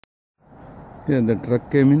Yeah, the truck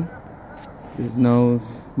came in. It's now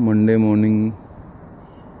Monday morning,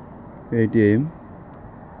 8 a.m.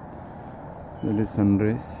 That is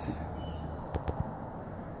sunrise.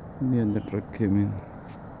 Yeah, the truck came in.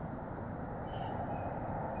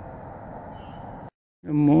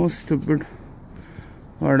 The most stupid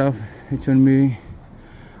part of H1B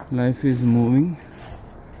life is moving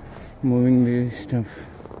the stuff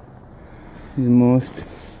is most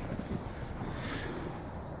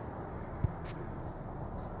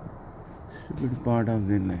stupid part of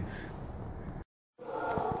their life.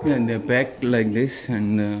 Yeah, they're packed like this,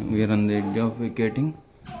 and we are on the edge of vacating.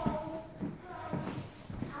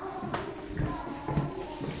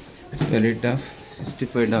 It's very tough.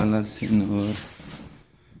 $65 an hour,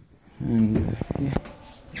 and yeah.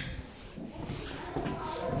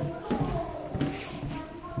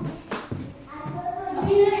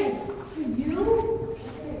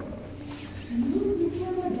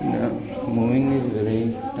 Moving is very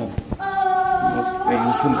tough. Most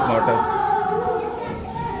painful part of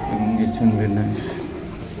H1B life.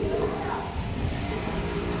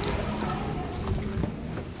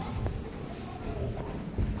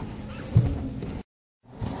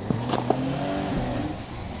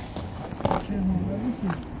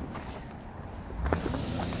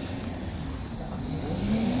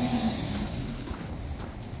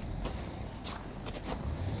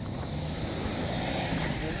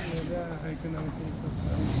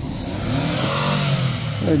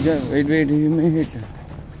 Wait, you may hit.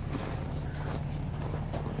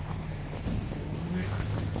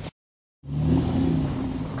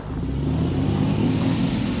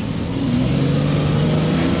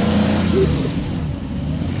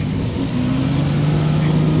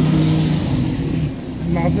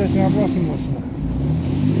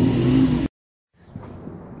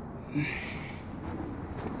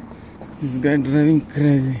 This guy driving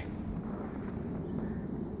crazy.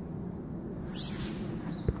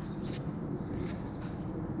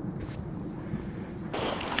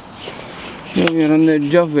 So we are on the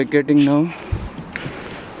edge of vacating now,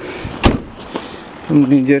 from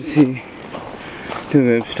New Jersey to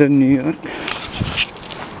Webster, New York.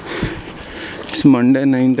 It's Monday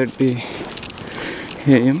 9:30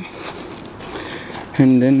 a.m.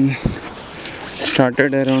 and then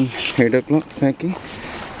started around 8 o'clock packing.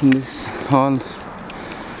 And this hall's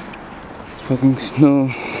fucking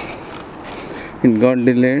snow. It got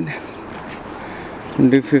delayed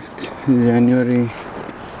 25th January.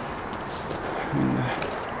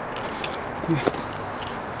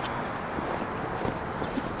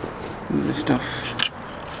 This stuff.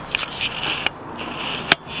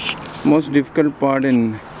 Most difficult part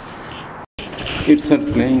in kids are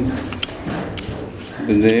playing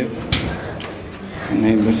the wave.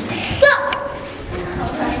 Neighbors.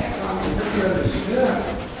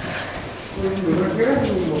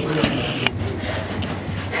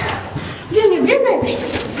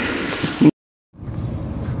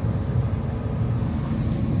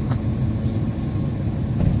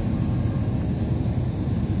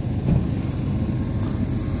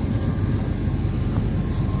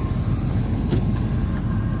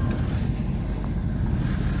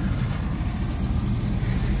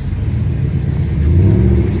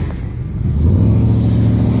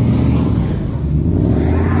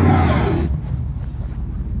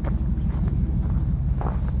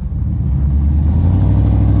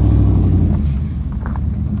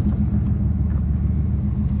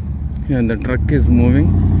 Yeah, the truck is moving.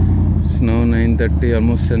 It's now 9:30,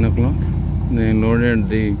 almost 10 o'clock. They loaded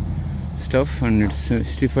the stuff and it's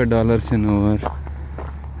 $65 an hour,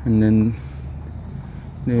 and then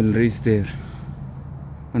they will reach there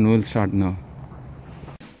and we'll start now.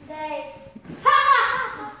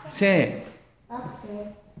 Say. Okay.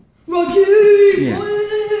 Roger! Yeah.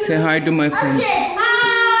 Say hi to my friends. Okay,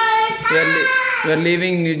 hi! We're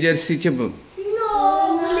leaving New Jersey, Chabu. No,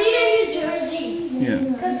 we're leaving New Jersey. Yeah.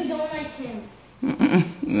 Because we don't like him.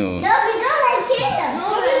 No. No, we don't like him. No,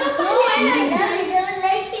 we don't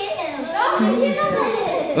like him. No, we don't like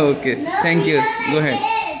him. Okay, thank you. Go ahead.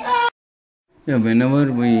 Yeah, whenever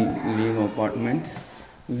we leave apartments,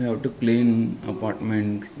 we have to clean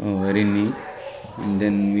apartment very neat, and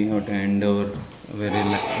then we have to hand over very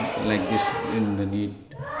like this in the neat,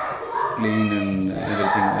 clean and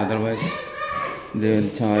everything. Otherwise, they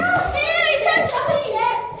will charge.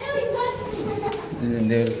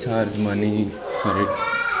 They will charge money for it.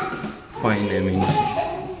 Fine, I mean.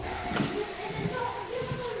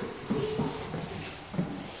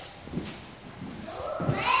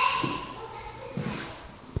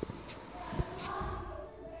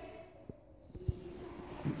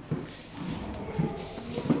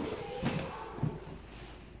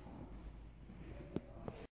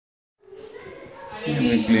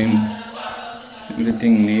 We clean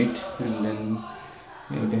everything neat and then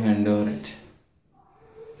we have to hand over it.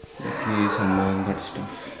 The keys and all that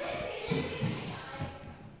stuff.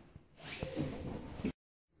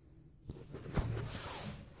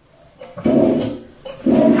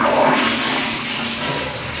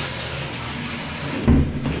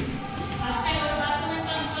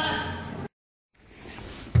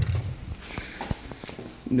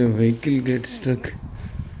 The vehicle gets stuck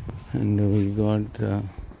and we got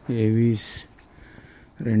AV's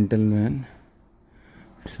rental van.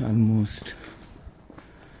 It's almost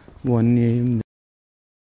 1 a.m.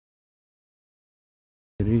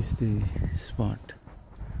 We reached the spot.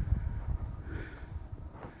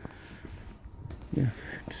 Yeah,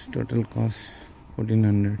 its total cost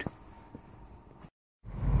 1400.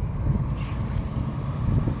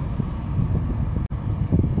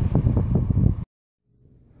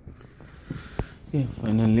 Yeah,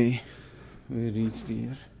 finally we reached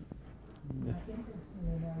here.